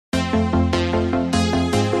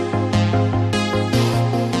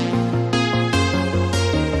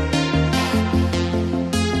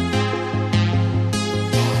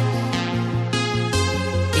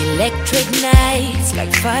Electric nights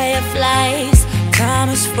like fireflies, time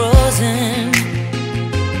is frozen.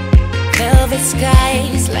 Velvet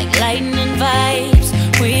skies like lightning vibes,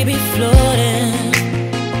 we be floating.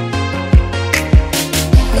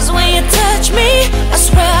 Cause when you touch me, I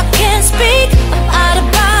swear I can't speak, I'm out of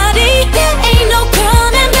body, there ain't no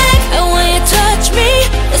coming back. And when you touch me,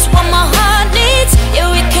 it's what my heart needs,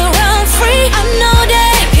 yeah we can run free. I know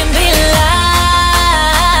that it can be light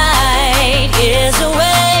years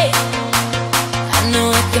away, I know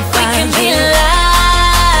it can find me light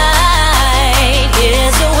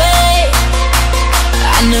years away,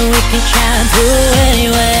 I know we can shine through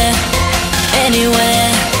anywhere, anywhere,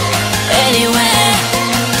 anywhere.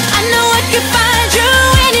 I know I can find you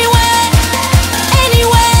anywhere,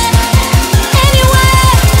 anywhere, anywhere.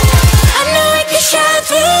 I know I can shine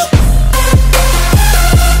through.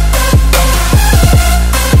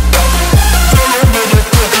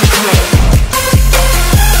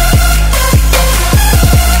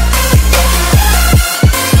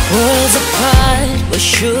 Worlds apart, we're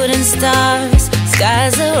shooting stars,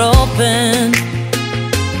 skies are open.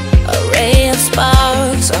 A ray of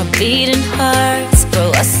sparks, our beating hearts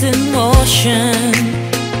throw us in motion.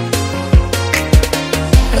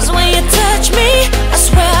 Cause when you touch me, I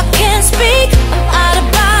swear I can't speak, I'm out of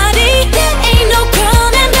body, there ain't no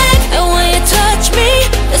coming back. And when you touch me,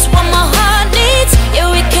 it's what my heart needs, yeah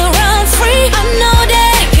we can run free. I know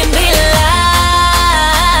that it can be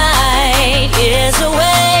light years away,